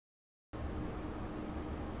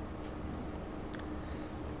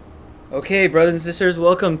Okay, brothers and sisters,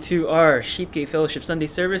 welcome to our Sheepgate Fellowship Sunday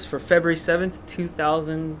service for February 7th,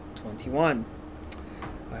 2021.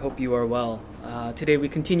 I hope you are well. Today we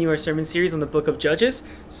continue our sermon series on the book of Judges.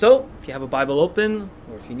 So, if you have a Bible open,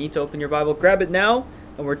 or if you need to open your Bible, grab it now.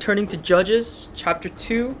 And we're turning to Judges chapter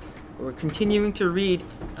 2. We're continuing to read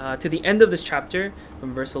to the end of this chapter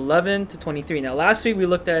from verse 11 to 23. Now, last week we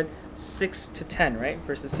looked at 6 to 10, right?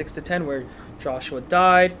 Verses 6 to 10 where Joshua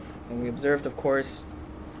died. And we observed, of course,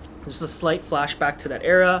 just a slight flashback to that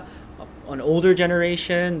era, an older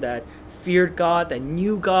generation that feared God, that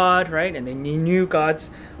knew God, right? And they knew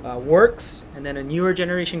God's works. And then a newer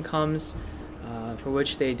generation comes for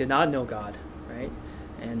which they did not know God, right?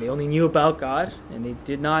 And they only knew about God, and they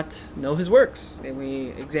did not know His works. And we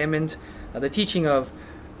examined the teaching of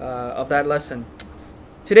that lesson.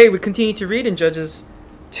 Today we continue to read in Judges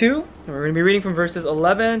 2, and we're going to be reading from verses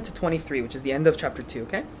 11 to 23, which is the end of chapter 2,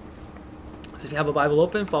 okay? So if you have a Bible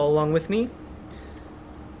open, follow along with me.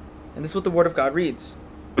 And this is what the Word of God reads.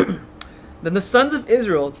 Then the sons of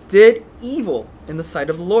Israel did evil in the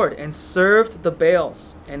sight of the Lord, and served the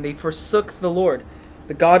Baals, and they forsook the Lord,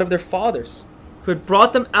 the God of their fathers, who had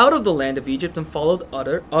brought them out of the land of Egypt, and followed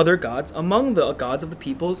other gods among the gods of the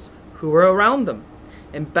peoples who were around them,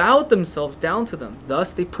 and bowed themselves down to them.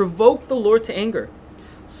 Thus they provoked the Lord to anger.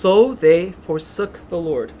 So they forsook the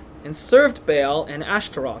Lord, and served Baal and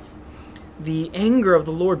Ashtaroth. The anger of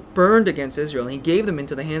the Lord burned against Israel, and He gave them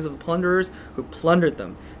into the hands of the plunderers who plundered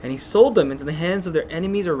them, and He sold them into the hands of their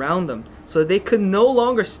enemies around them, so that they could no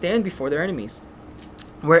longer stand before their enemies.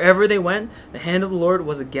 Wherever they went, the hand of the Lord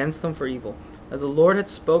was against them for evil, as the Lord had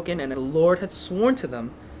spoken and as the Lord had sworn to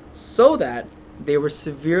them, so that they were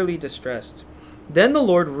severely distressed. Then the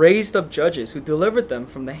Lord raised up judges who delivered them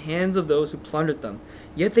from the hands of those who plundered them.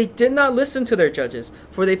 Yet they did not listen to their judges,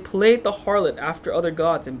 for they played the harlot after other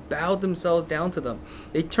gods and bowed themselves down to them.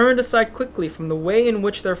 They turned aside quickly from the way in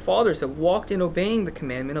which their fathers had walked in obeying the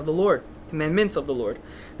commandments of the Lord.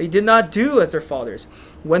 They did not do as their fathers.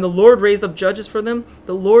 When the Lord raised up judges for them,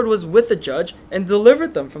 the Lord was with the judge and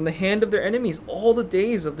delivered them from the hand of their enemies all the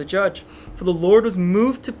days of the judge. For the Lord was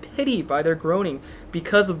moved to pity by their groaning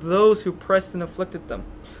because of those who pressed and afflicted them.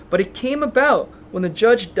 But it came about when the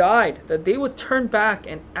judge died that they would turn back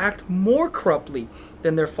and act more corruptly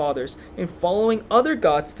than their fathers, in following other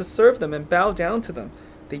gods to serve them and bow down to them.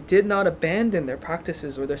 They did not abandon their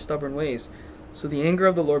practices or their stubborn ways. So the anger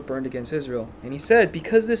of the Lord burned against Israel. And He said,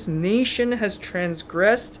 because this nation has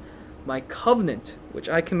transgressed my covenant, which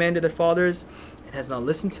I commanded their fathers, and has not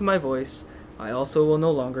listened to my voice, I also will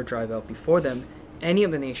no longer drive out before them any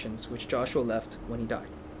of the nations which Joshua left when he died,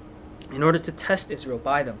 in order to test Israel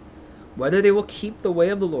by them, whether they will keep the way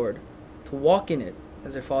of the Lord, to walk in it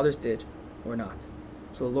as their fathers did, or not.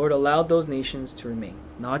 So the Lord allowed those nations to remain,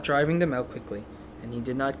 not driving them out quickly, and He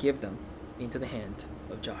did not give them into the hand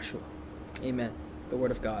of Joshua. Amen. The Word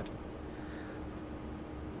of God.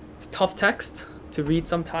 It's a tough text to read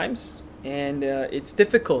sometimes, and it's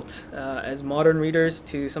difficult as modern readers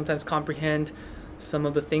to sometimes comprehend some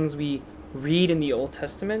of the things we read in the Old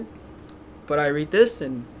Testament. But I read this,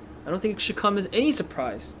 and I don't think it should come as any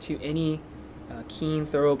surprise to any keen,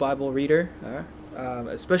 thorough Bible reader,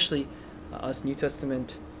 especially us New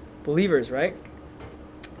Testament believers, right?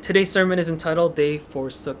 Today's sermon is entitled, They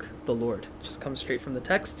Forsook the Lord. It just comes straight from the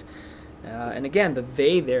text. And again, the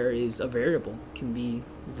they there is a variable. It can be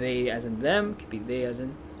they as in them, it can be they as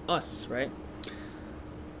in us, right?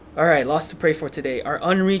 All right, lots to pray for today. Our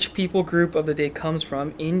unreached people group of the day comes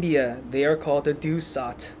from India. They are called the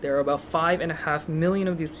Dusat. There are about 5.5 million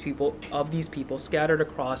of these people scattered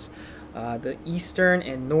across the eastern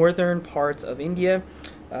and northern parts of India,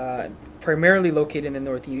 primarily located in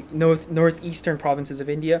the northeastern provinces of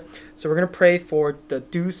India. So we're going to pray for the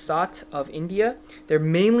Dusat of India. They're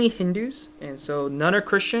mainly Hindus, and so none are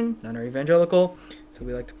Christian, none are evangelical. So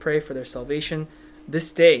we like to pray for their salvation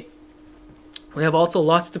this day. We have also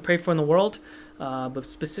lots to pray for in the world, but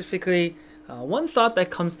specifically, one thought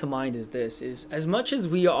that comes to mind is this: is as much as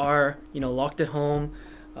we are, locked at home,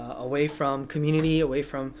 away from community, away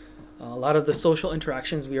from a lot of the social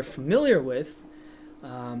interactions we are familiar with.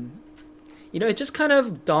 It just kind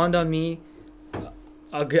of dawned on me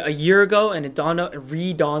a year ago, and it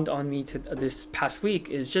re-dawned on me to this past week,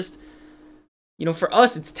 is just, for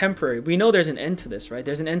us, it's temporary. We know there's an end to this, right?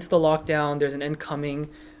 There's an end to the lockdown. There's an end coming.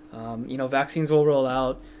 Vaccines will roll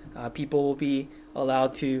out. People will be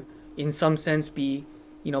allowed to, in some sense, be,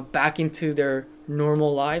 back into their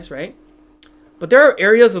normal lives, right? But there are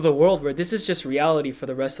areas of the world where this is just reality for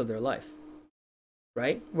the rest of their life,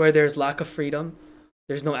 right? Where there's lack of freedom.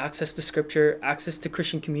 There's no access to scripture, access to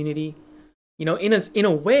Christian community. In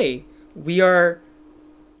a way, we are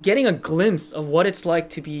getting a glimpse of what it's like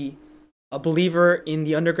to be a believer in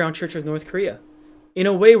the underground church of North Korea. In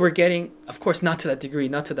a way, we're getting, of course, not to that degree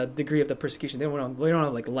of the persecution. We don't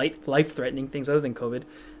have like life-threatening things other than COVID,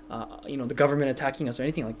 the government attacking us or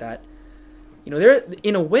anything like that.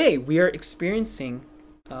 In a way, we are experiencing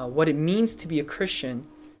what it means to be a Christian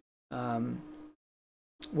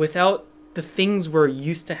without the things we're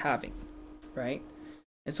used to having, right?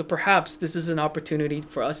 And so perhaps this is an opportunity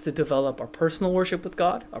for us to develop our personal worship with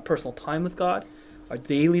God, our personal time with God, our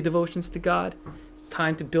daily devotions to God. It's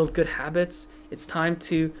time to build good habits. It's time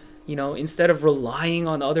to, instead of relying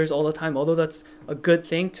on others all the time, although that's a good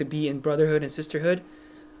thing to be in brotherhood and sisterhood,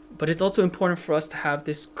 but it's also important for us to have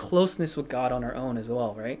this closeness with God on our own as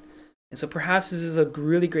well, right? And so perhaps this is a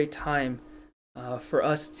really great time for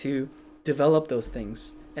us to develop those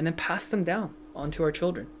things and then pass them down onto our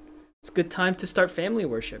children. It's a good time to start family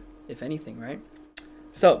worship, if anything, right?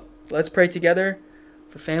 So let's pray together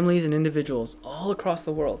for families and individuals all across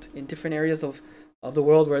the world, in different areas of the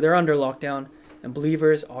world where they're under lockdown, and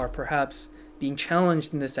believers are perhaps being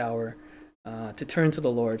challenged in this hour to turn to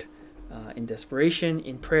the Lord in desperation,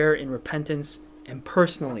 in prayer, in repentance, and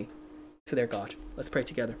personally to their God. Let's pray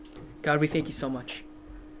together. God, we thank you so much.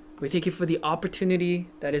 We thank you for the opportunity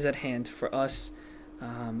that is at hand for us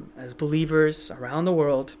as believers around the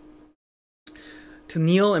world to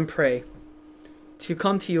kneel and pray, to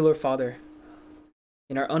come to you, Lord Father,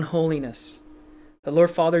 in our unholiness. That,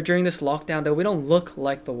 Lord Father, during this lockdown, that we don't look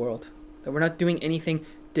like the world, that we're not doing anything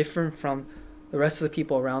different from the rest of the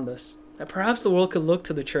people around us. That perhaps the world could look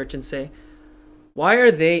to the church and say, why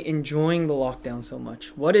are they enjoying the lockdown so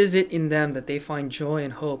much? What is it in them that they find joy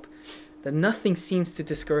and hope, that nothing seems to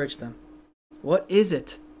discourage them? What is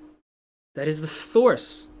it that is the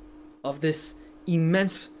source of this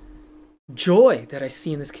immense joy that I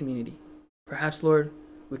see in this community? Perhaps, Lord,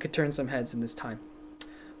 we could turn some heads in this time.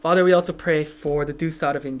 Father, we also pray for the Deuce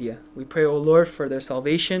out of India. We pray, O Lord, for their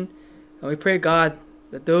salvation. And we pray, God,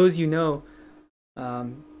 that those in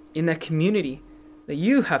that community that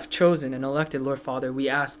you have chosen and elected, Lord Father, we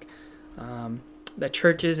ask that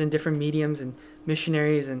churches and different mediums and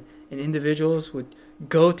missionaries and individuals would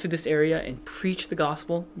go to this area and preach the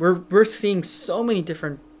gospel. We're seeing so many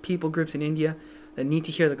different people groups in India that need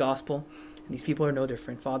to hear the gospel, and these people are no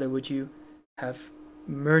different. Father, would you have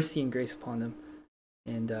mercy and grace upon them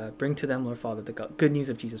and bring to them, Lord Father, the good news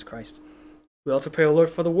of Jesus Christ. We also pray, O Lord,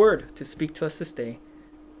 for the word to speak to us this day,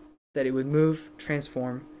 that it would move,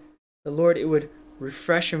 transform, the Lord, it would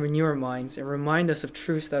refresh and renew our minds and remind us of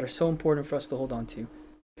truths that are so important for us to hold on to.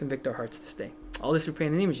 Convict our hearts this day. All this we pray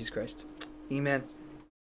in the name of Jesus Christ. Amen.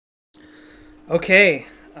 Okay.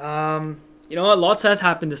 Lots has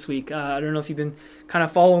happened this week. I don't know if you've been kind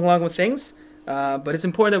of following along with things, but it's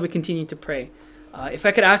important that we continue to pray. If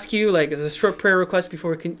I could ask you, as a short prayer request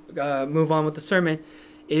before we can move on with the sermon,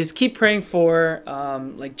 is keep praying for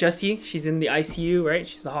Jessie. She's in the ICU, right?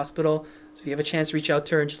 She's in the hospital. So if you have a chance, reach out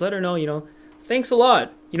to her and just let her know, thanks a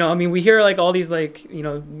lot. We hear all these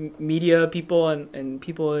media people and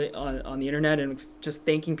people on the internet and just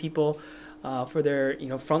thanking people for their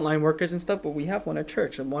frontline workers and stuff. But we have one at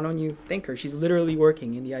church, and why don't you thank her? She's literally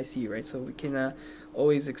working in the ICU, right? So we can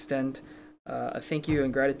always extend a thank you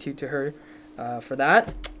and gratitude to her for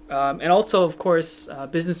that. And also, of course,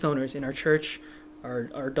 business owners in our church,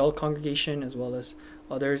 our adult congregation, as well as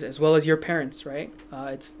others, as well as your parents, right?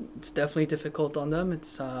 It's definitely difficult on them.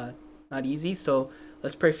 It's not easy, so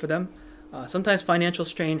let's pray for them. Sometimes financial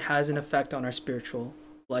strain has an effect on our spiritual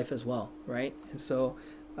life as well, right? And so,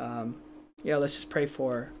 let's just pray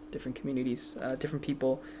for different communities, different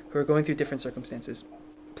people who are going through different circumstances.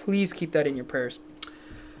 Please keep that in your prayers.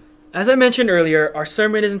 As I mentioned earlier, our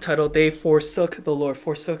sermon is entitled, They Forsook the Lord.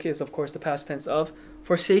 Forsook is, of course, the past tense of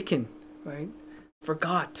forsaken, right?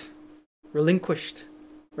 Forgot, relinquished,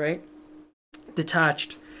 right?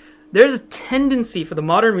 Detached. There's a tendency for the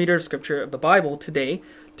modern reader of Scripture, of the Bible today,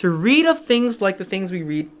 to read of things like the things we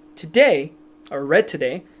read today, or read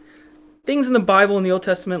today, things in the Bible in the Old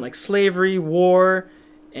Testament like slavery, war,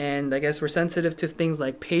 and I guess we're sensitive to things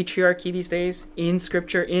like patriarchy these days in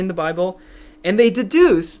Scripture, in the Bible, and they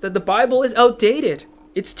deduce that the Bible is outdated.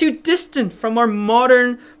 It's too distant from our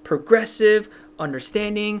modern, progressive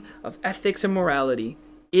understanding of ethics and morality.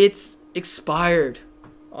 It's expired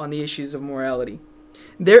on the issues of morality.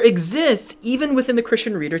 There exists, even within the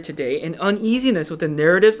Christian reader today, an uneasiness with the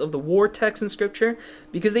narratives of the war texts in Scripture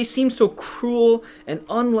because they seem so cruel and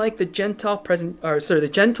unlike the gentle presentation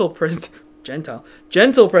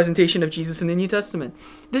of Jesus in the New Testament.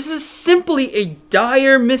 This is simply a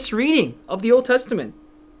dire misreading of the Old Testament.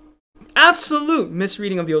 absolute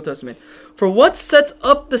misreading of the Old Testament. For what sets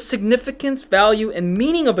up the significance, value, and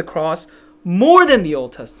meaning of the cross more than the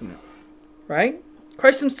Old Testament? Right?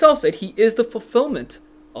 Christ himself said he is the fulfillment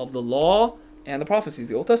of the law and the prophecies,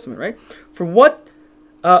 the Old Testament, right? For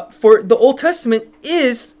the Old Testament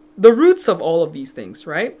is the roots of all of these things,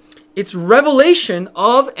 right? It's revelation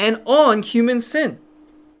of and on human sin,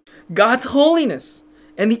 God's holiness,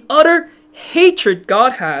 and the utter hatred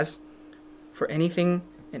God has for anything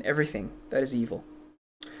and everything that is evil.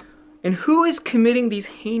 And who is committing these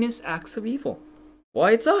heinous acts of evil?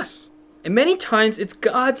 Why, it's us. And many times it's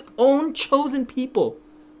God's own chosen people,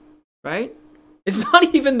 right? It's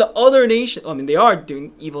not even the other nation. I mean, they are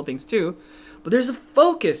doing evil things too, but there's a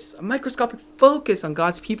focus, a microscopic focus on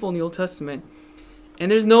God's people in the Old Testament.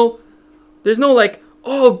 And there's no like,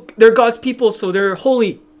 oh, they're God's people, so they're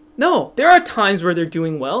holy. No, there are times where they're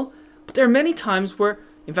doing well, but there are many times where,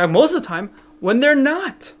 in fact, most of the time, when they're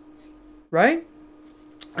not, right?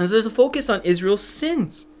 And so there's a focus on Israel's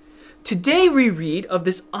sins. Today we read of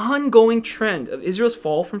this ongoing trend of Israel's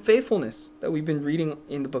fall from faithfulness that we've been reading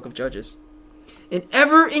in the book of Judges. An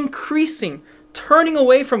ever-increasing turning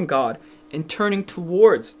away from God and turning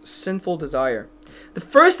towards sinful desire. The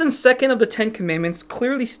first and second of the 10 Commandments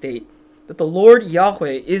clearly state that the Lord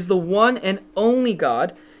Yahweh is the one and only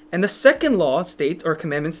God, and the second law states, or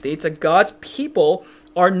commandment states, that God's people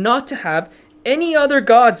are not to have any other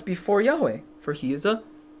gods before Yahweh, for he is a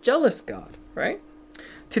jealous God, right?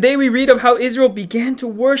 Today we read of how Israel began to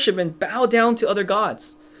worship and bow down to other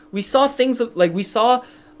gods. We saw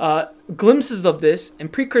glimpses of this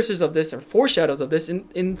and precursors of this, or foreshadows of this in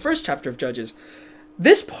the first chapter of Judges.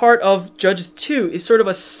 This part of Judges 2 is sort of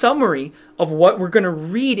a summary of what we're going to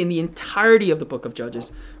read in the entirety of the book of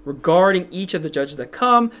Judges regarding each of the judges that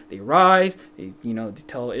come. They rise, they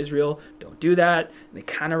tell Israel, don't do that. And they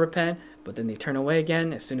kind of repent, but then they turn away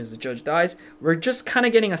again as soon as the judge dies. We're just kind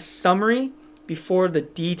of getting a summary before the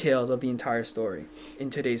details of the entire story in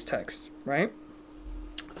today's text, right?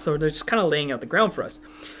 So they're just kind of laying out the ground for us.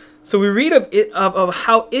 So we read of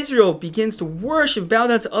how Israel begins to worship, bow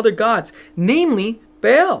down to other gods, namely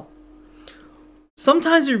Baal.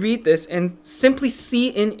 Sometimes we read this and simply see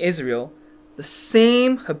in Israel the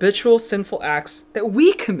same habitual sinful acts that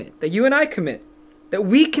we commit, that you and I commit, that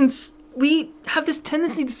we have this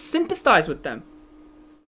tendency to sympathize with them,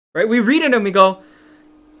 right? We read it and we go,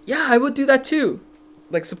 yeah, I would do that too,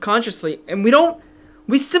 like subconsciously. And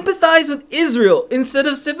we sympathize with Israel instead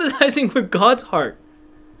of sympathizing with God's heart,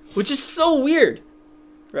 which is so weird,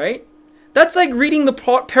 right? That's like reading the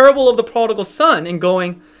parable of the prodigal son and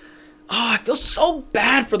going, oh, I feel so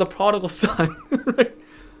bad for the prodigal son, right?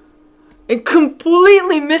 And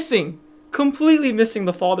completely missing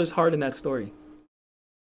the father's heart in that story,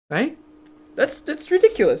 right? That's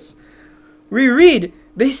ridiculous. We read,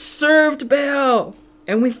 they served Baal,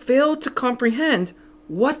 and we fail to comprehend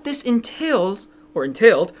what this entailed,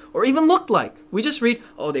 or even looked like. We just read,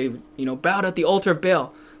 oh, they, bowed at the altar of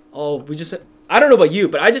Baal. Oh, I don't know about you,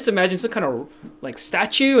 but I just imagine some kind of like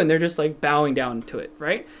statue and they're just like bowing down to it,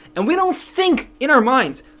 right? And we don't think in our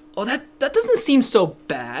minds, oh, that doesn't seem so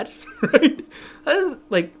bad, right?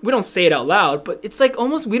 Like, we don't say it out loud, but it's like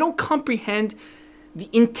almost we don't comprehend the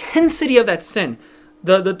intensity of that sin,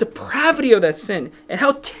 the depravity of that sin, and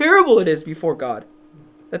how terrible it is before God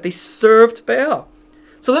that they served Baal.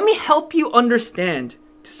 So let me help you understand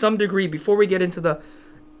to some degree before we get into the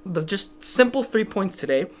just simple 3 points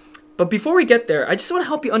today. But before we get there, I just want to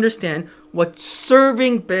help you understand what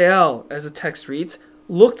serving Baal, as the text reads,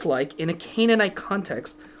 looked like in a Canaanite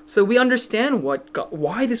context, so we understand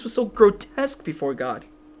why this was so grotesque before God.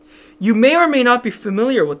 You may or may not be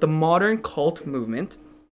familiar with the modern cult movement,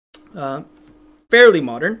 fairly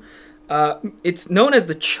modern. It's known as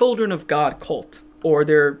the Children of God cult, or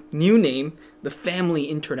their new name, the Family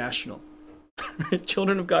International.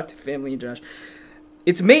 Children of God to Family International.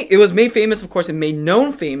 It was made famous, of course, and made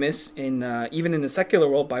known famous in even in the secular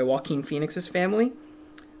world by Joaquin Phoenix's family,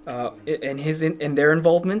 and their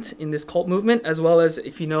involvement in this cult movement, as well as,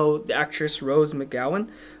 if you know the actress Rose McGowan,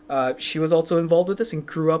 she was also involved with this and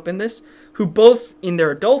grew up in this, who both in their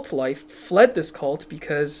adult life fled this cult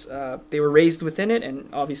because they were raised within it, and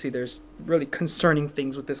obviously there's really concerning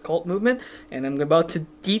things with this cult movement, and I'm about to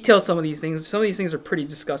detail some of these things. Some of these things are pretty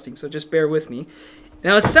disgusting, so just bear with me.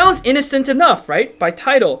 Now, it sounds innocent enough, right? By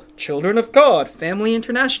title, Children of God, Family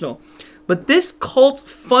International. But this cult's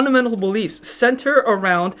fundamental beliefs center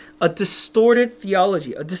around a distorted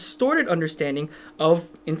theology, a distorted understanding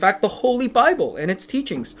of, in fact, the Holy Bible and its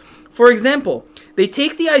teachings. For example, they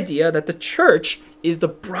take the idea that the church is the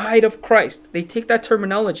bride of Christ. They take that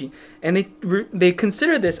terminology and they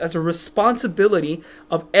consider this as a responsibility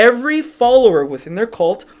of every follower within their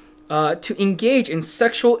cult to engage in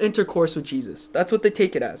sexual intercourse with Jesus. That's what they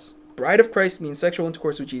take it as. Bride of Christ means sexual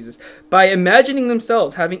intercourse with Jesus. By imagining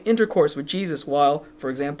themselves having intercourse with Jesus while, for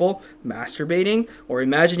example, masturbating, or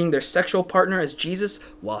imagining their sexual partner as Jesus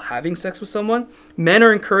while having sex with someone, men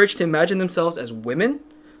are encouraged to imagine themselves as women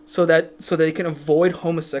so that they can avoid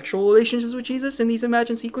homosexual relationships with Jesus in these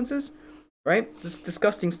imagined sequences. Right? This is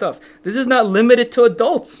disgusting stuff. This is not limited to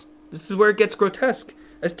adults. This is where it gets grotesque.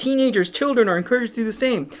 As teenagers, children are encouraged to do the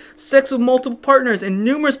same. Sex with multiple partners and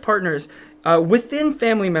numerous partners within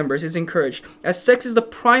family members is encouraged, as sex is the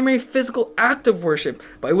primary physical act of worship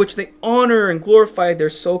by which they honor and glorify their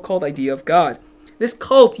so-called idea of God. This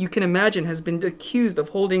cult, you can imagine, has been accused of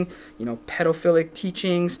holding, pedophilic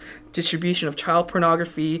teachings, distribution of child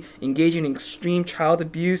pornography, engaging in extreme child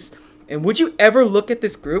abuse. And would you ever look at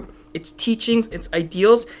this group, its teachings, its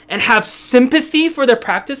ideals, and have sympathy for their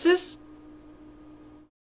practices?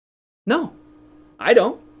 No, I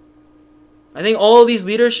don't. I think all of these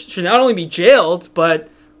leaders should not only be jailed, but,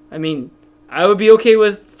 I would be okay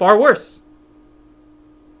with far worse.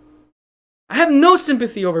 I have no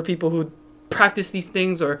sympathy over people who practice these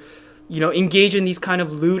things or, engage in these kind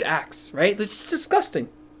of lewd acts, right? It's just disgusting.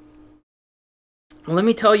 Well, let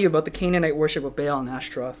me tell you about the Canaanite worship of Baal and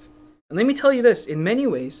Ashtaroth. And let me tell you this, in many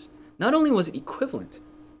ways, not only was it equivalent,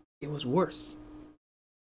 it was worse.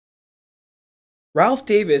 Ralph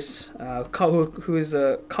Davis, who is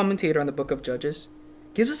a commentator on the book of Judges,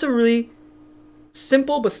 gives us a really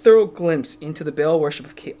simple but thorough glimpse into the Baal worship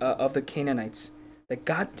of the Canaanites that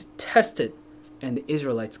God detested and the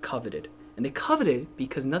Israelites coveted. And they coveted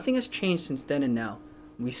because nothing has changed since then and now.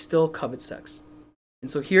 We still covet sex.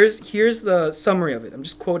 And so here's the summary of it. I'm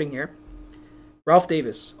just quoting here. Ralph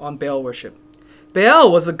Davis on Baal worship.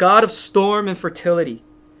 Baal was the god of storm and fertility.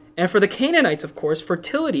 And for the Canaanites, of course,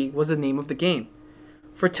 fertility was the name of the game.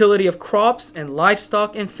 Fertility of crops and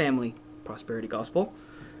livestock and family. Prosperity gospel.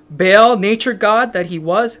 Baal, nature god that he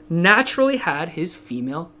was, naturally had his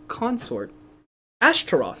female consort.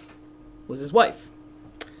 Ashtaroth was his wife.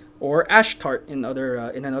 Or Ashtart in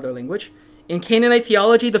another language. In Canaanite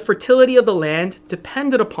theology, the fertility of the land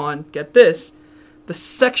depended upon, get this, the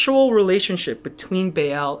sexual relationship between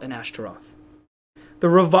Baal and Ashtaroth. The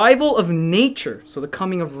revival of nature, so the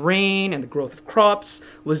coming of rain and the growth of crops,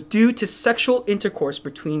 was due to sexual intercourse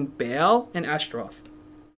between Baal and Ashtaroth.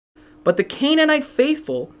 But the Canaanite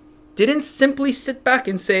faithful didn't simply sit back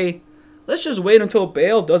and say, let's just wait until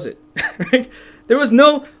Baal does it. Right? There was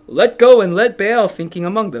no let go and let Baal thinking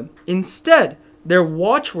among them. Instead, their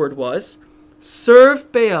watchword was,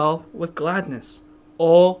 serve Baal with gladness,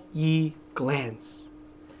 all ye glands.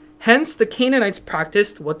 Hence, the Canaanites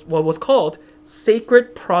practiced what was called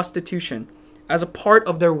sacred prostitution as a part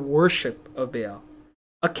of their worship of Baal.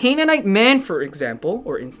 A Canaanite man, for example,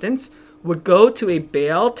 or instance, would go to a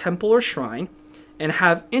Baal temple or shrine and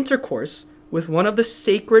have intercourse with one of the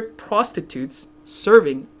sacred prostitutes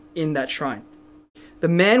serving in that shrine. The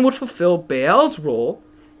man would fulfill Baal's role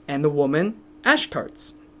and the woman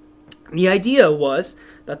Ashtart's. The idea was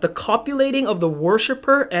that the copulating of the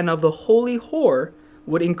worshiper and of the holy whore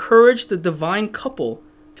would encourage the divine couple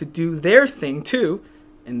to do their thing too,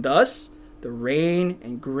 and thus the rain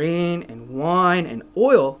and grain and wine and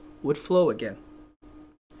oil would flow again.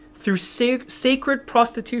 Through sacred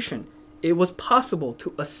prostitution, it was possible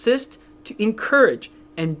to assist, to encourage,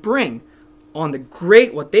 and bring on the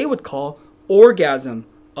great, what they would call, orgasm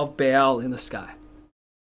of Baal in the sky.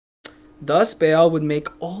 Thus, Baal would make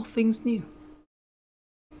all things new.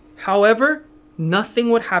 However, nothing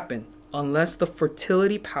would happen unless the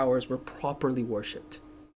fertility powers were properly worshipped.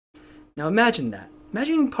 Now imagine that.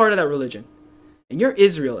 Imagine being part of that religion. And you're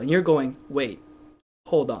Israel, and you're going, wait,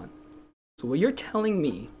 hold on. So what you're telling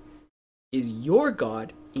me is your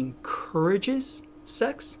God encourages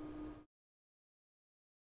sex?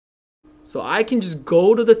 So I can just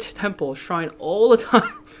go to the temple, shrine all the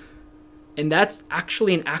time, and that's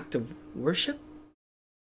actually an act of worship?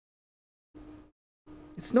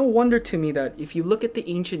 It's no wonder to me that if you look at the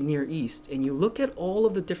ancient Near East and you look at all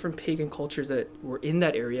of the different pagan cultures that were in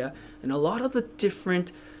that area and a lot of the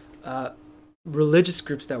different religious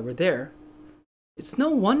groups that were there, it's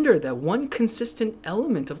no wonder that one consistent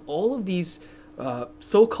element of all of these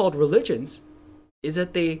so-called religions is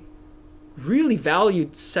that they really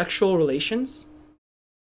valued sexual relations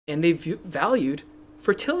and they valued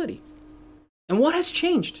fertility. And what has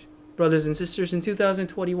changed, brothers and sisters, in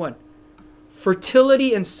 2021?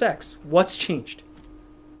 Fertility and sex. What's changed?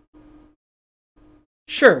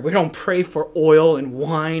 Sure, we don't pray for oil and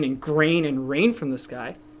wine and grain and rain from the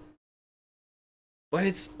sky. But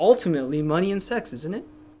it's ultimately money and sex, isn't it?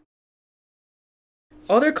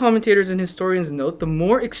 Other commentators and historians note the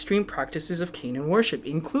more extreme practices of Canaan worship,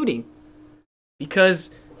 including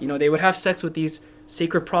because, they would have sex with these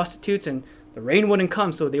sacred prostitutes and the rain wouldn't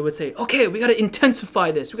come, so they would say, okay, we got to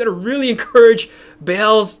intensify this. We got to really encourage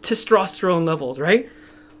Baal's testosterone levels, right?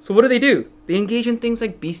 So what do? They engage in things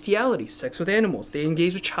like bestiality, sex with animals. They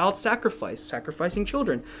engage with child sacrifice, sacrificing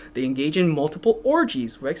children. They engage in multiple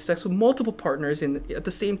orgies, right? Sex with multiple partners at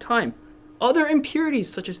the same time. Other impurities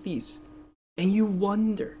such as these. And you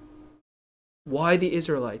wonder why the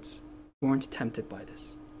Israelites weren't tempted by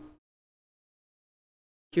this.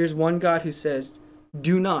 Here's one God who says,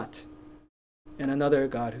 do not. And another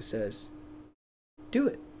God who says, do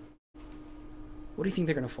it. What do you think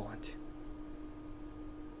they're going to fall into?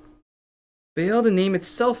 Baal, the name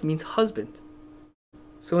itself, means husband.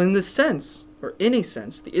 So in a sense,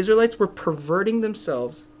 the Israelites were perverting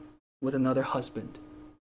themselves with another husband,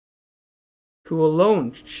 who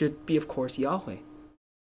alone should be, of course, Yahweh.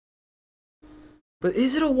 But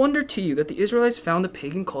is it a wonder to you that the Israelites found the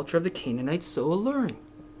pagan culture of the Canaanites so alluring?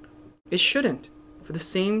 It shouldn't. For the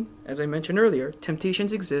same, as I mentioned earlier,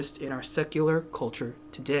 temptations exist in our secular culture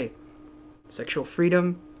today. Sexual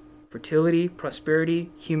freedom, fertility,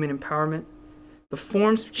 prosperity, human empowerment. The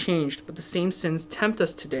forms have changed, but the same sins tempt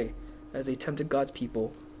us today as they tempted God's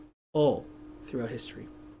people all throughout history.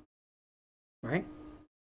 Right?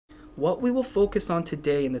 What we will focus on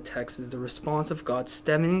today in the text is the response of God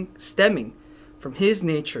stemming from his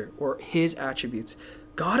nature or his attributes.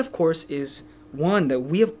 God, of course, is one that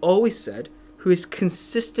we have always said who is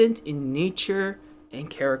consistent in nature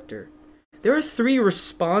and character. There are three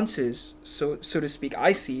responses, so to speak,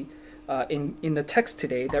 I see in the text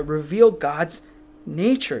today that reveal God's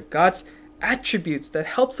nature, God's attributes that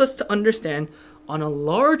helps us to understand on a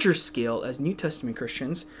larger scale as New Testament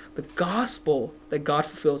Christians the gospel that God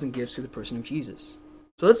fulfills and gives through the person of Jesus.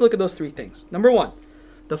 So let's look at those three things. Number one,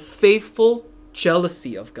 the faithful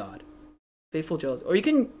jealousy of God. Faithful jealousy. Or you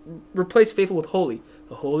can replace faithful with holy.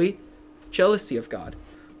 The holy jealousy of God.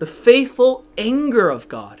 The faithful anger of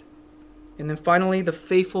God. And then finally, the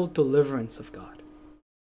faithful deliverance of God.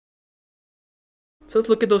 So let's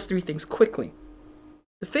look at those three things quickly.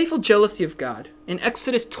 The faithful jealousy of God. In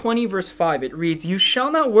Exodus 20 verse 5, it reads, "You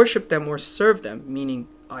shall not worship them or serve them," meaning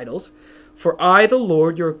idols, "for I, the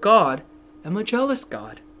Lord your God, am a jealous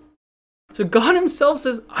God." So God himself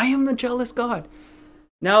says, I am a jealous God.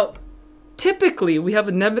 Now, typically, we have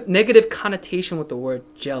a negative connotation with the word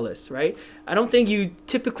jealous, right? I don't think you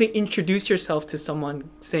typically introduce yourself to someone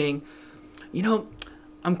saying,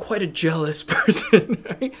 I'm quite a jealous person,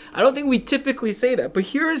 right? I don't think we typically say that. But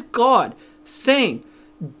here is God saying,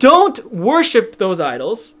 don't worship those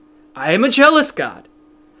idols. I am a jealous God.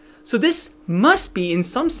 So this must be, in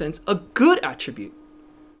some sense, a good attribute.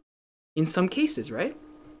 In some cases, right?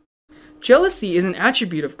 Jealousy is an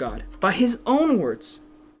attribute of God by his own words.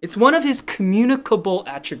 It's one of his communicable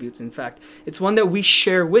attributes, in fact. It's one that we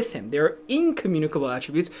share with him. There are incommunicable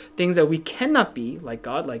attributes, things that we cannot be like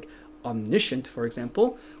God, like omniscient, for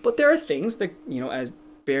example. But there are things that, as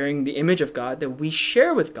bearing the image of God, that we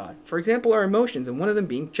share with God. For example, our emotions, and one of them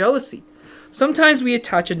being jealousy. Sometimes we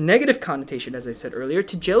attach a negative connotation, as I said earlier,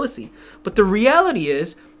 to jealousy. But the reality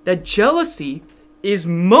is that jealousy is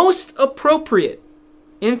most appropriate.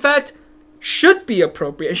 In fact, should be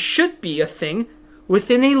appropriate, should be a thing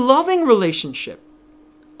within a loving relationship.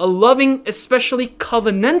 A loving, especially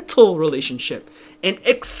covenantal relationship. An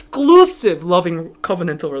exclusive loving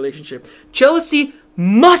covenantal relationship. Jealousy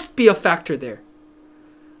must be a factor there.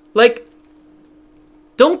 Like,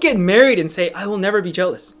 don't get married and say, I will never be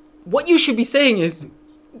jealous. What you should be saying is,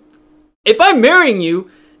 if I'm marrying you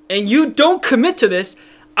and you don't commit to this,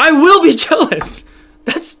 I will be jealous.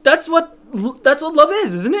 That's what love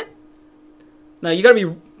is, isn't it? Now, you gotta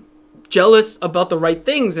be jealous about the right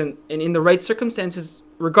things and in the right circumstances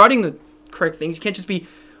regarding the correct things. You can't just be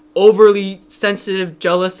overly sensitive,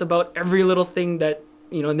 jealous about every little thing that,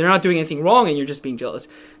 and they're not doing anything wrong and you're just being jealous.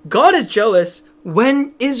 God is jealous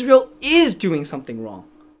when Israel is doing something wrong,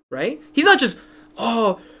 right? He's not just,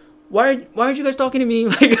 why aren't you guys talking to me?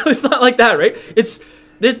 Like, it's not like that, right?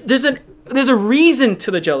 There's a reason to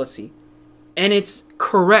the jealousy, and it's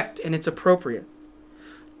correct and it's appropriate.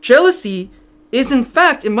 Jealousy is, in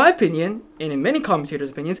fact, in my opinion, and in many commentators'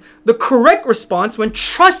 opinions, the correct response when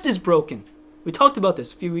trust is broken. We talked about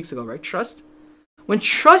this a few weeks ago, right? Trust. When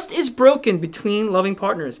trust is broken between loving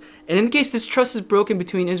partners, and in the case this trust is broken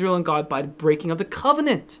between Israel and God by the breaking of the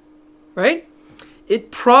covenant, right? It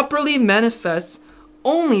properly manifests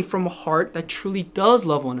only from a heart that truly does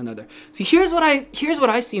love one another. See, here's what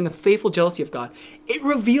I see in the faithful jealousy of God. It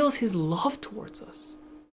reveals his love towards us.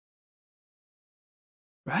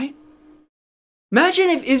 Right? Imagine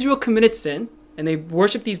if Israel committed sin and they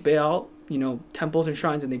worship these Baal, temples and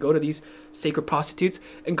shrines, and they go to these sacred prostitutes,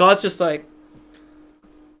 and God's just like,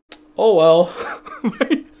 oh well.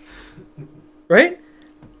 Right? Right?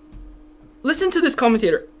 Listen to this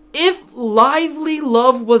commentator. If lively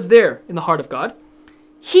love was there in the heart of God,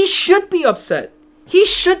 he should be upset. He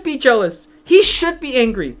should be jealous. He should be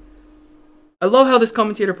angry. I love how this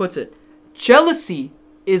commentator puts it. Jealousy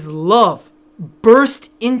is love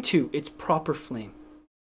burst into its proper flame.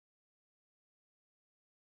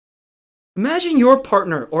 Imagine your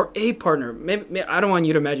partner or a partner. Maybe, I don't want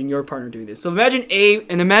you to imagine your partner doing this. So imagine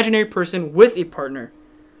an imaginary person with a partner,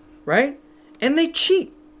 right? And they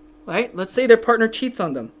cheat, right? Let's say their partner cheats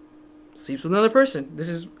on them, sleeps with another person. This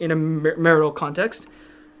is in a marital context.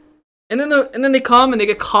 And then they come and they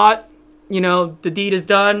get caught. The deed is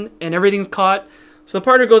done and everything's caught. So the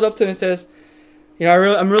partner goes up to them and says,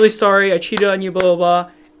 I'm really sorry. I cheated on you, blah, blah,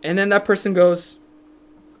 blah. And then that person goes,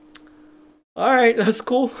 all right, that's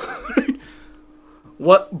cool.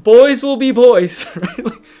 What boys will be boys. Right?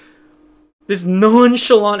 This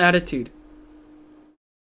nonchalant attitude.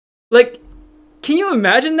 Can you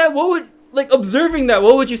imagine that? Observing that,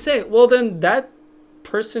 what would you say? Well, then that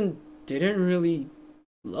person didn't really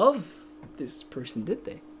love this person, did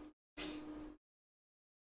they?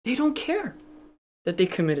 They don't care that they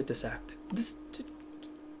committed this act.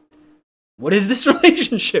 What is this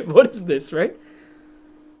relationship? What is this, right?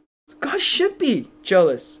 God should be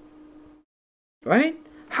jealous, right?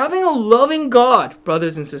 Having a loving God,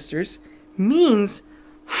 brothers and sisters, means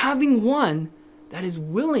having one that is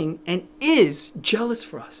willing and is jealous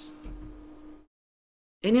for us.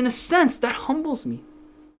 And in a sense, that humbles me.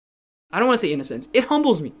 I don't want to say in a sense. It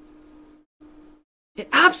humbles me. It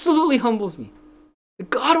absolutely humbles me.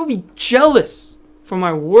 God will be jealous for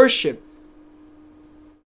my worship.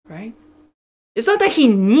 Right? It's not that he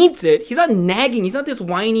needs it. He's not nagging. He's not this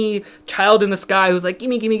whiny child in the sky who's like,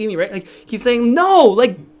 gimme, gimme, gimme, right? He's saying, no,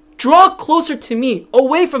 draw closer to me,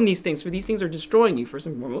 away from these things, for these things are destroying you, first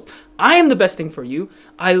and foremost. I am the best thing for you.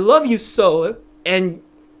 I love you so, and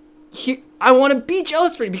I want to be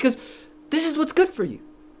jealous for you because this is what's good for you,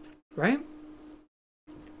 right?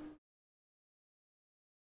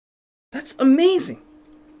 That's amazing.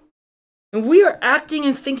 And we are acting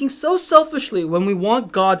and thinking so selfishly when we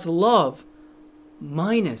want God's love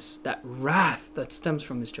minus that wrath that stems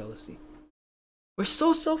from his jealousy. We're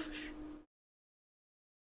so selfish.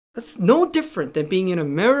 That's no different than being in a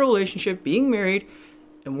marital relationship, being married,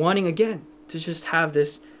 and wanting again to just have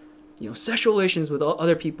this, sexual relations with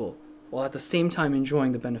other people while at the same time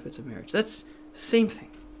enjoying the benefits of marriage. That's the same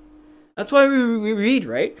thing. That's why we read,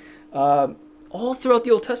 right? All throughout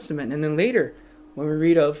the Old Testament, and then later when we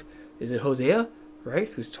read of, is it Hosea, right?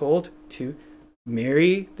 Who's told to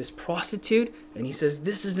marry this prostitute, and he says,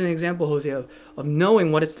 this is an example, Hosea, of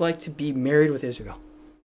knowing what it's like to be married with Israel.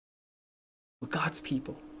 With God's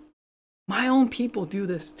people. My own people do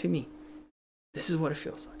this to me. This is what it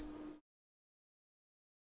feels like.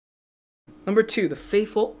 Number 2, the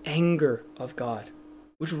faithful anger of God,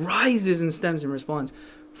 which rises and stems and responds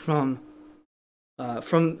from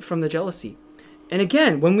the jealousy. And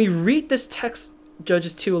again, when we read this text,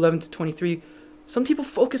 Judges 2:11-23, some people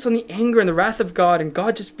focus on the anger and the wrath of God and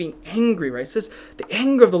God just being angry, right? It says, the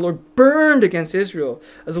anger of the Lord burned against Israel.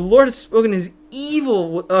 As the Lord had spoken, the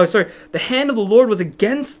hand of the Lord was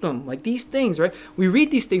against them. These things, right? We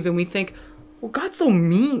read these things and we think, well, God's so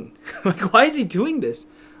mean. Why is he doing this?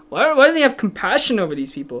 Why doesn't he have compassion over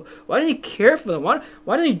these people? Why doesn't he care for them? Why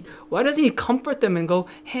doesn't he comfort them and go,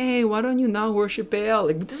 hey, why don't you now worship Baal?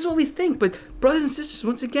 This is what we think. But brothers and sisters,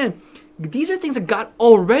 once again, these are things that God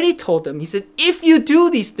already told them. He said, if you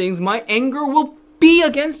do these things, my anger will be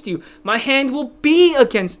against you. My hand will be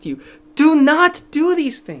against you. Do not do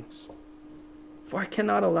these things, for I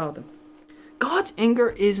cannot allow them. God's anger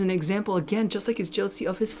is an example, again, just like his jealousy,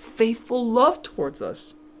 of his faithful love towards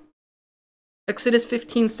us. Exodus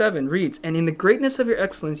 15:7 reads, and in the greatness of your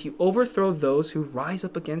excellence, you overthrow those who rise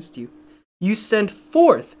up against you. You send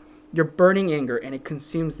forth your burning anger, and it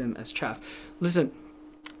consumes them as chaff. Listen,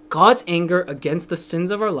 God's anger against the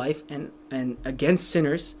sins of our life and against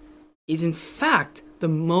sinners is in fact the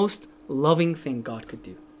most loving thing God could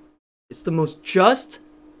do. It's the most just,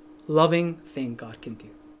 loving thing God can do.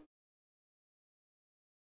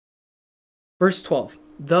 Verse 12,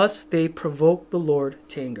 Thus they provoked the Lord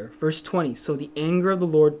to anger. Verse 20, so the anger of the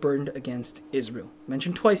Lord burned against Israel.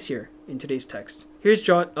 Mentioned twice here in today's text. Here's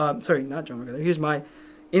not John MacArthur. Here's my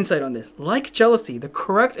insight on this. Like jealousy, the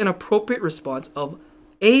correct and appropriate response of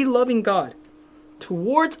a loving God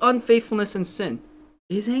towards unfaithfulness and sin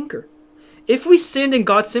is anger. If we sinned and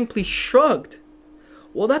God simply shrugged,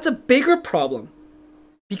 well, that's a bigger problem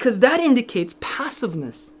because that indicates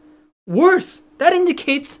passiveness. Worse, that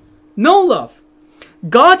indicates no love.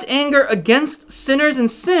 God's anger against sinners and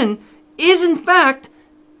sin is, in fact,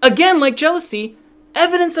 again, like jealousy,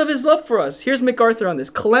 evidence of his love for us. Here's MacArthur on this.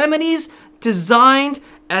 Calamities designed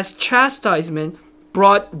as chastisement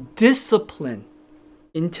brought discipline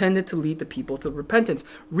intended to lead the people to repentance.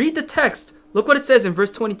 Read the text. Look what it says in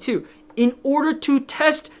verse 22. In order to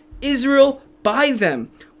test Israel by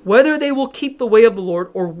them, whether they will keep the way of the Lord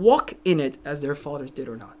or walk in it as their fathers did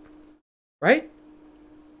or not. Right?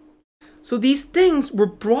 So these things were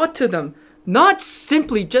brought to them not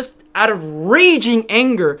simply just out of raging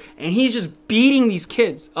anger, and he's just beating these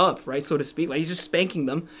kids up, right, so to speak, like he's just spanking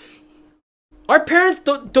them. Our parents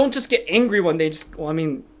don't just get angry when they just, well, I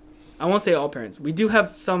mean, I won't say all parents. We do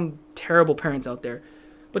have some terrible parents out there.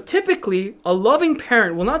 But typically, a loving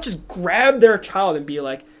parent will not just grab their child and be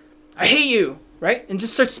like, I hate you, right? And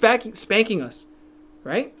just start spanking us,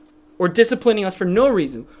 right? Or disciplining us for no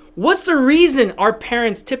reason. What's the reason our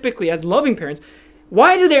parents typically, as loving parents,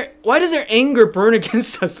 why does their anger burn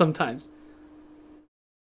against us sometimes?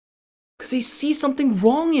 Because they see something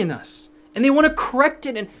wrong in us and they want to correct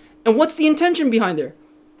it. And what's the intention behind there?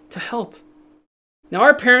 To help. Now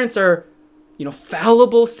our parents are,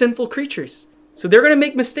 fallible, sinful creatures. So they're going to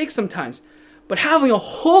make mistakes sometimes. But having a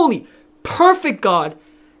holy, perfect God,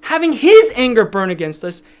 having his anger burn against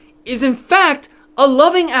us, is in fact a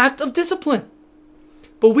loving act of discipline.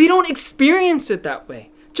 But we don't experience it that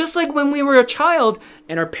way. Just like when we were a child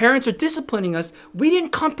and our parents are disciplining us, we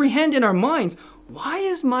didn't comprehend in our minds, why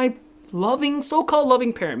is my so-called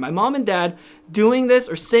loving parent, my mom and dad, doing this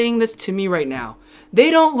or saying this to me right now?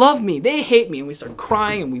 They don't love me. They hate me. And we start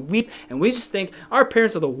crying and we weep and we just think our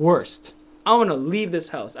parents are the worst. I want to leave this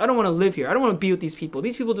house. I don't want to live here. I don't want to be with these people.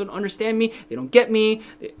 These people don't understand me. They don't get me.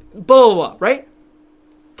 Blah, blah, blah, right?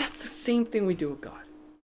 That's the same thing we do with God.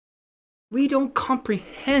 We don't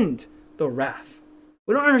comprehend the wrath.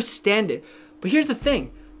 We don't understand it. But here's the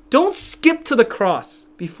thing. Don't skip to the cross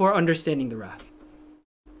before understanding the wrath.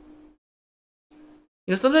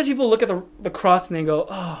 Sometimes people look at the cross and they go,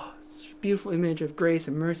 oh, it's a beautiful image of grace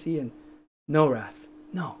and mercy and no wrath.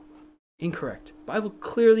 No, incorrect. The Bible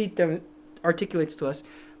clearly articulates to us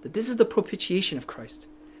that this is the propitiation of Christ.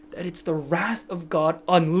 That it's the wrath of God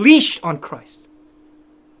unleashed on Christ.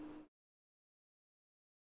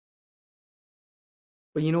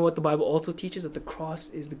 But you know what the Bible also teaches? That the cross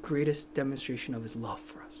is the greatest demonstration of his love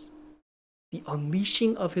for us. The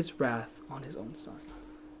unleashing of his wrath on his own son.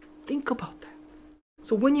 Think about that.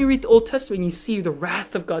 So when you read the Old Testament, you see the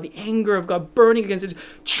wrath of God, the anger of God burning against Israel,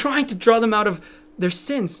 trying to draw them out of their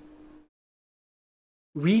sins.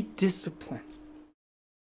 Read discipline.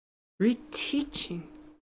 Read teaching.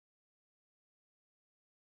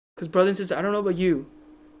 Because brothers and sisters, I don't know about you,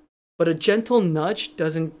 but a gentle nudge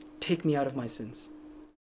doesn't take me out of my sins.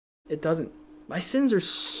 It doesn't. My sins are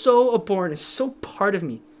so abhorrent, it's so part of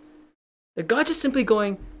me, that God just simply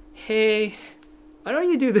going, hey, why don't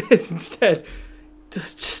you do this instead?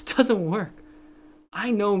 Just doesn't work.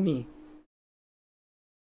 I know me.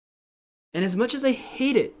 And as much as I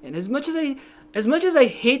hate it, and as much as I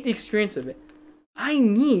hate the experience of it, I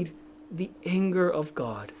need the anger of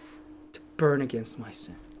God to burn against my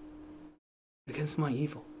sin, against my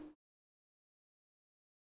evil.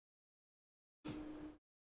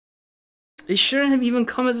 It shouldn't have even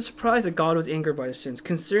come as a surprise that God was angered by his sins,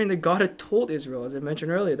 considering that God had told Israel, as I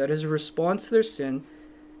mentioned earlier, that his response to their sin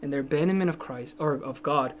and their abandonment of Christ, or of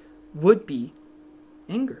God, would be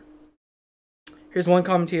anger. Here's one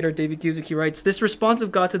commentator, David Guzik, he writes, this response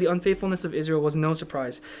of God to the unfaithfulness of Israel was no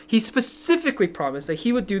surprise. He specifically promised that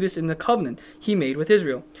he would do this in the covenant he made with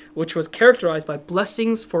Israel, which was characterized by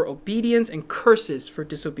blessings for obedience and curses for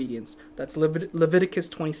disobedience. That's Leviticus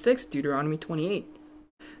 26, Deuteronomy 28.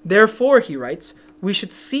 Therefore, he writes, we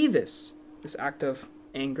should see this act of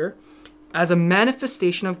anger, as a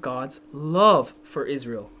manifestation of God's love for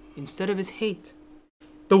Israel instead of his hate.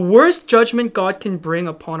 The worst judgment God can bring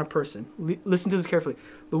upon a person, listen to this carefully,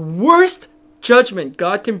 the worst judgment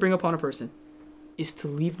God can bring upon a person is to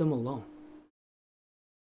leave them alone.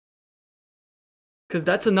 Because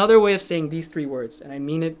that's another way of saying these three words, and I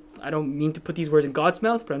mean it, I don't mean to put these words in God's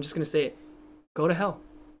mouth, but I'm just going to say it. Go to hell.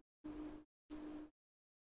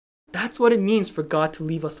 That's what it means for God to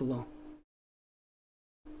leave us alone.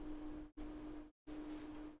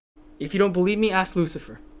 If you don't believe me, ask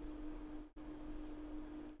Lucifer.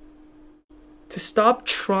 To stop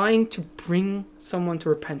trying to bring someone to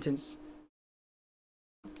repentance,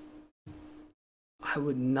 I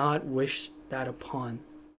would not wish that upon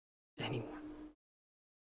anyone.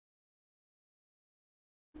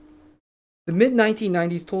 The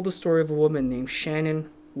mid-1990s told the story of a woman named Shannon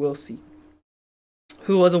Wilsey,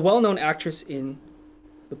 who was a well-known actress in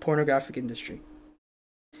the pornographic industry.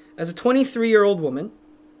 As a 23-year-old woman,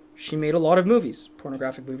 she made a lot of movies,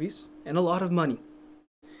 pornographic movies, and a lot of money.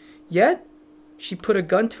 Yet, she put a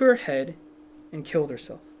gun to her head and killed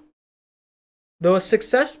herself. Though a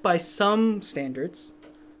success by some standards,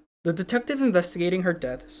 the detective investigating her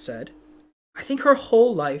death said, "I think her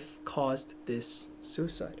whole life caused this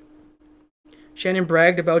suicide." Shannon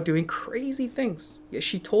bragged about doing crazy things, yet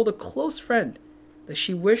she told a close friend that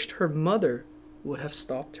she wished her mother would have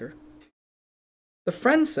stopped her. The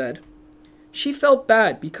friend said she felt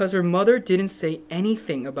bad because her mother didn't say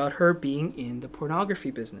anything about her being in the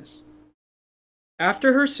pornography business.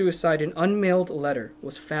 After her suicide, an unmailed letter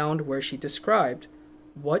was found where she described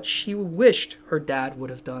what she wished her dad would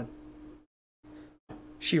have done.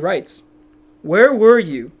 She writes, "Where were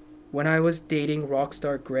you when I was dating rock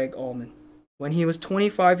star Greg Allman, when he was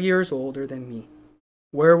 25 years older than me?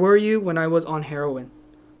 Where were you when I was on heroin?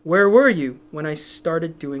 Where were you when I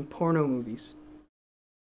started doing porno movies?"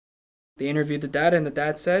 They interviewed the dad, and the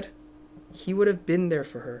dad said he would have been there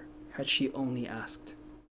for her had she only asked.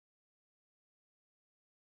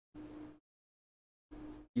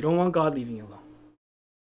 You don't want God leaving you alone.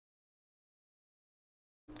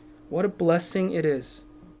 What a blessing it is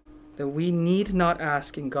that we need not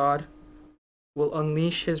ask, and God will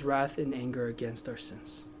unleash his wrath and anger against our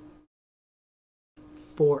sins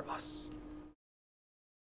for us.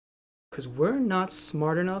 Because we're not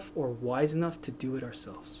smart enough or wise enough to do it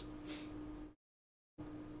ourselves.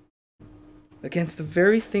 Against the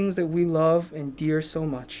very things that we love and dear so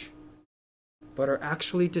much, but are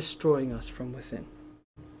actually destroying us from within.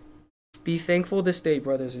 Be thankful this day,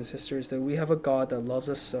 brothers and sisters, that we have a God that loves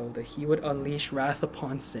us so that he would unleash wrath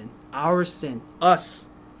upon sin, our sin, us,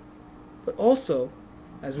 but also,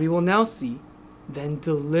 as we will now see, then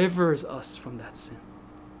delivers us from that sin.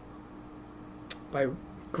 By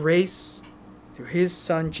grace, through his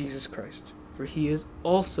Son, Jesus Christ, for he is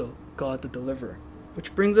also God the deliverer.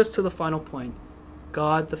 Which brings us to the final point,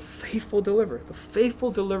 God the faithful deliverer, the faithful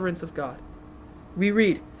deliverance of God. We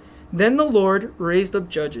read, "Then the Lord raised up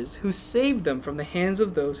judges who saved them from the hands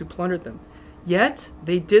of those who plundered them. Yet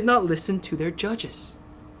they did not listen to their judges.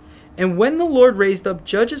 And when the Lord raised up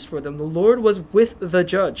judges for them, the Lord was with the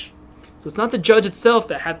judge." So it's not the judge itself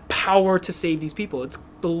that had power to save these people. It's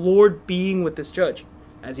the Lord being with this judge,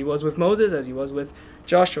 as he was with Moses, as he was with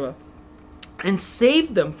Joshua, and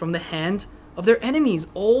saved them from the hand of their enemies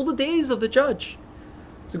all the days of the judge.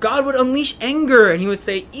 So God would unleash anger, and he would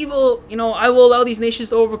say, "Evil, I will allow these nations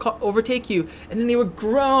to overtake you." And then they would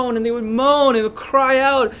groan, and they would moan, and they would cry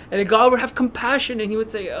out, and then God would have compassion, and he would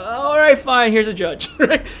say, "All right, fine, here's a judge."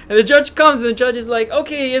 Right? And the judge comes, and the judge is like,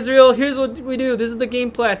 "Okay, Israel, here's what we do. This is the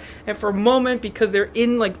game plan." And for a moment, because they're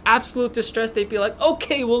in absolute distress, they'd be like,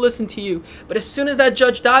 "Okay, we'll listen to you." But as soon as that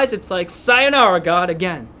judge dies, it's like, "Sayonara, God,"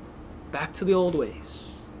 again. Back to the old ways.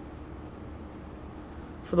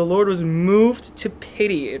 For the Lord was moved to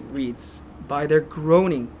pity, it reads, by their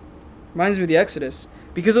groaning. Reminds me of the Exodus.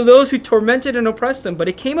 Because of those who tormented and oppressed them. But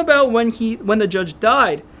it came about when the judge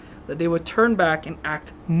died, that they would turn back and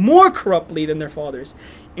act more corruptly than their fathers,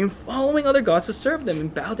 in following other gods to serve them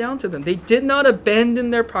and bow down to them. They did not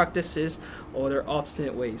abandon their practices or their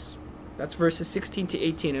obstinate ways. That's verses 16 to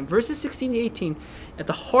 18. And verses 16 to 18, at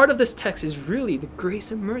the heart of this text is really the grace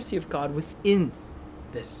and mercy of God within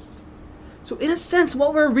this. So in a sense,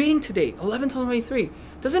 what we're reading today, 11 to 23,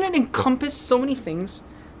 doesn't it encompass so many things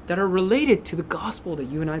that are related to the gospel that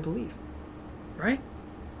you and I believe? Right?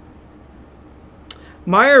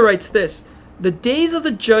 Meyer writes this, "The days of the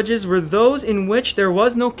judges were those in which there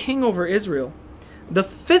was no king over Israel. The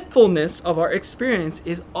fitfulness of our experience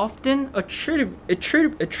is often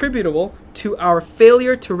attributable to our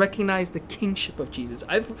failure to recognize the kingship of Jesus."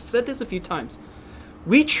 I've said this a few times.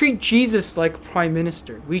 We treat Jesus like prime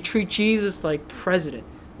minister. We treat Jesus like president.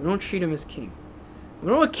 We don't treat him as king. You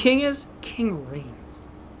know what a king is? King reigns.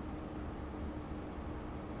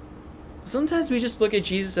 Sometimes we just look at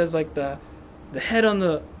Jesus as like the head on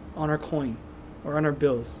our coin or on our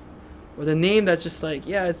bills, or the name that's just like,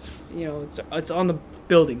 yeah, it's on the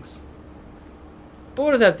buildings. But what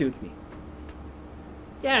does that have to do with me?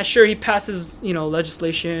 Yeah, sure, he passes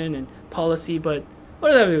legislation and policy, but what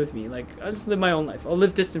does that have to do with me? I'll just live my own life. I'll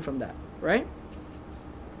live distant from that, right?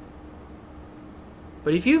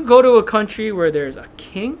 But if you go to a country where there's a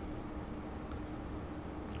king,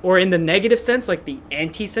 or in the negative sense, like the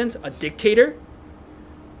anti-sense, a dictator,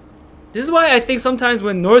 this is why I think sometimes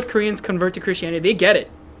when North Koreans convert to Christianity, they get it.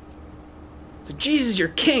 So Jesus, you're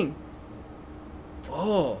king.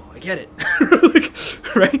 Oh, I get it.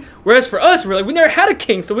 Like, right? Whereas for us, we're like, we never had a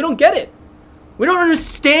king, so we don't get it. We don't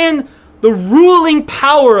understand the ruling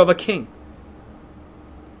power of a king.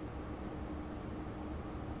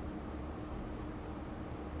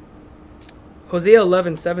 Hosea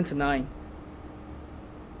 11, 7-9.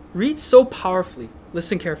 Read so powerfully.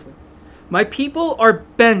 Listen carefully. My people are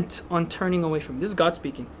bent on turning away from me. This is God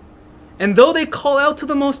speaking. And though they call out to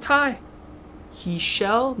the Most High, He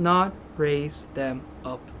shall not raise them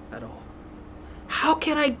up at all. How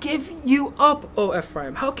can I give you up, O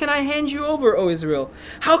Ephraim? How can I hand you over, O Israel?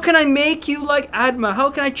 How can I make you like Admah? How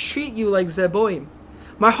can I treat you like Zeboim?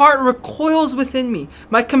 My heart recoils within me.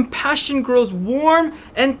 My compassion grows warm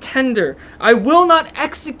and tender. I will not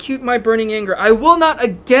execute my burning anger. I will not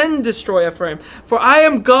again destroy Ephraim. For I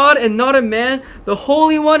am God and not a man, the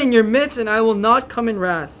Holy One in your midst, and I will not come in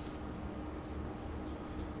wrath.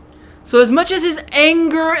 So as much as his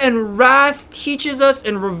anger and wrath teaches us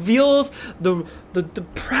and reveals the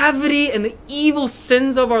depravity and the evil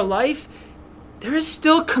sins of our life, there is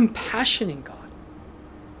still compassion in God.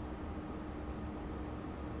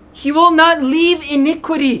 He will not leave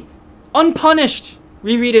iniquity unpunished.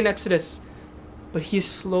 We read in Exodus. But he is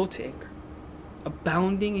slow to anger,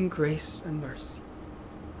 abounding in grace and mercy.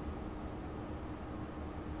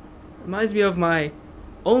 Reminds me of my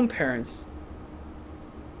own parents.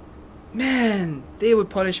 Man, they would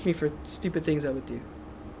punish me for stupid things I would do.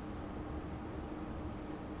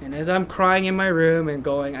 And as I'm crying in my room and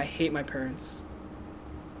going, I hate my parents,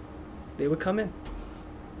 they would come in.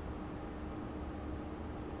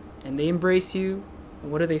 And they embrace you.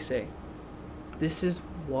 And what do they say? This is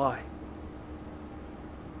why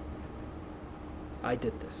I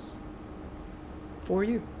did this. For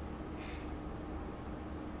you.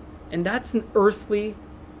 And that's an earthly,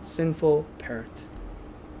 sinful parent.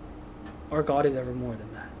 Our God is ever more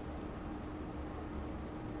than that.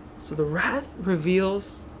 So the wrath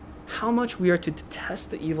reveals how much we are to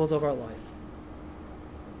detest the evils of our life.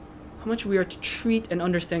 How much we are to treat and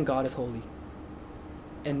understand God as holy.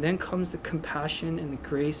 And then comes the compassion and the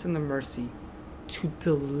grace and the mercy to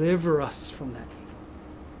deliver us from that evil.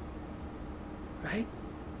 Right?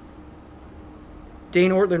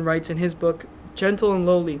 Dane Ortlund writes in his book, Gentle and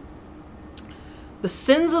Lowly, the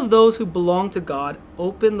sins of those who belong to God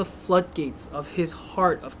open the floodgates of his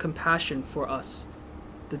heart of compassion for us.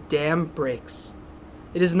 The dam breaks.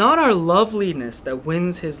 It is not our loveliness that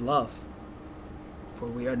wins his love, for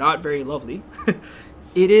we are not very lovely.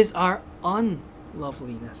 It is our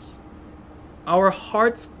unloveliness. Our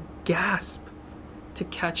hearts gasp to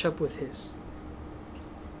catch up with his.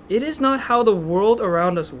 It is not how the world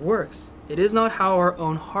around us works. It is not how our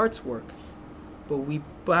own hearts work. But we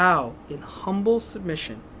bow in humble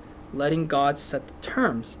submission, letting God set the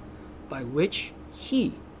terms by which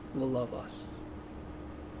he will love us.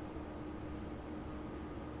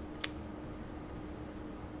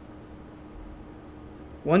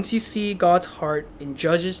 Once you see God's heart in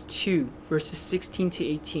Judges 2, verses 16 to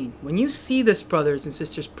 18, when you see this, brothers and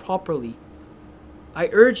sisters, properly, I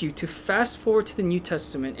urge you to fast forward to the New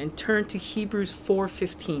Testament and turn to Hebrews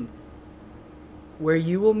 4:15, where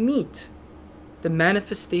you will meet the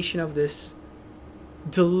manifestation of this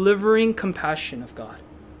delivering compassion of God.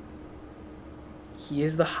 He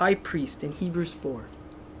is the high priest in Hebrews 4,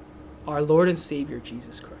 our Lord and Savior,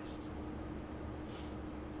 Jesus Christ.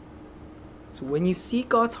 So when you see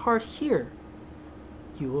God's heart here,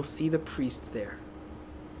 you will see the priest there.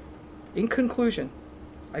 In conclusion,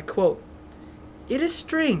 I quote, "It is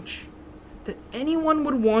strange that anyone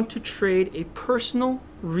would want to trade a personal,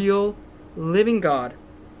 real, living God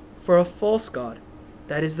for a false god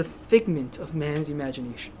that is the figment of man's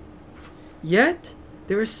imagination. Yet,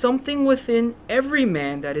 there is something within every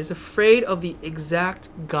man that is afraid of the exact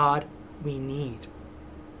God we need.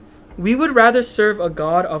 We would rather serve a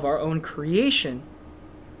God of our own creation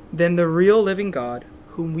than the real living God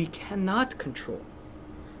whom we cannot control.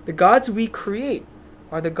 The gods we create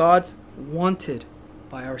are the gods wanted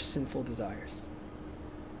by our sinful desires."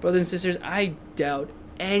 Brothers and sisters, I doubt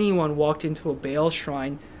anyone walked into a Baal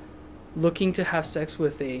shrine looking to have sex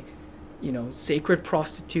with a, sacred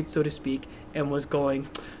prostitute, so to speak, and was going,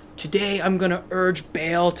 "Today I'm going to urge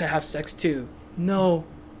Baal to have sex too." No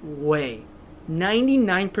way.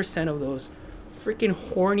 99% of those freaking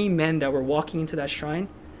horny men that were walking into that shrine,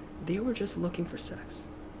 they were just looking for sex.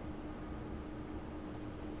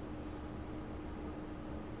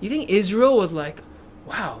 You think Israel was like,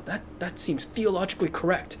 wow, that seems theologically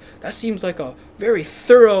correct. That seems like a very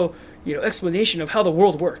thorough, explanation of how the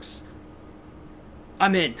world works.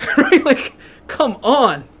 I'm in. Right? Like, come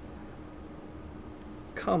on.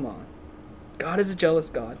 Come on. God is a jealous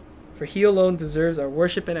God, for he alone deserves our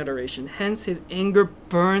worship and adoration. Hence, his anger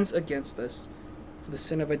burns against us for the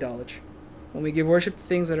sin of idolatry, when we give worship to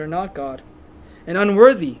things that are not God and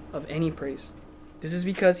unworthy of any praise. This is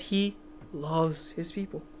because he loves his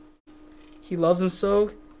people. He loves them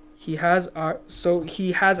so he has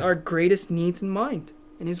our greatest needs in mind.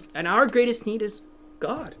 And our greatest need is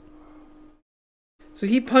God. So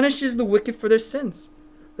he punishes the wicked for their sins,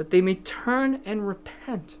 that they may turn and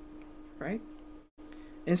repent, right?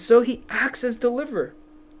 And so he acts as deliverer,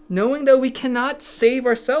 knowing that we cannot save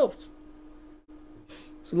ourselves.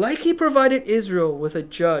 So like he provided Israel with a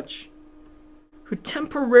judge who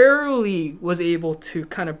temporarily was able to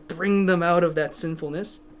kind of bring them out of that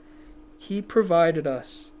sinfulness, he provided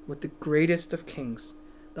us with the greatest of kings,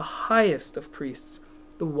 the highest of priests,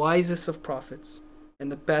 the wisest of prophets,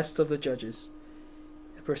 and the best of the judges,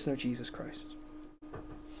 the person of Jesus Christ,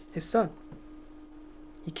 his son.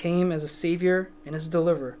 He came as a savior and as a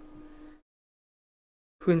deliverer,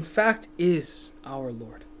 who in fact is our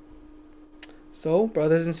Lord. So,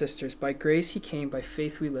 brothers and sisters, by grace he came, by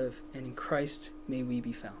faith we live, and in Christ may we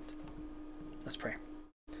be found. Let's pray.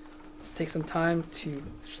 Let's take some time to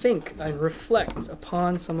think and reflect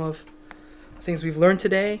upon some of the things we've learned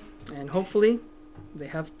today, and hopefully they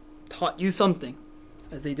have taught you something,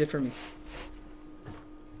 as they did for me.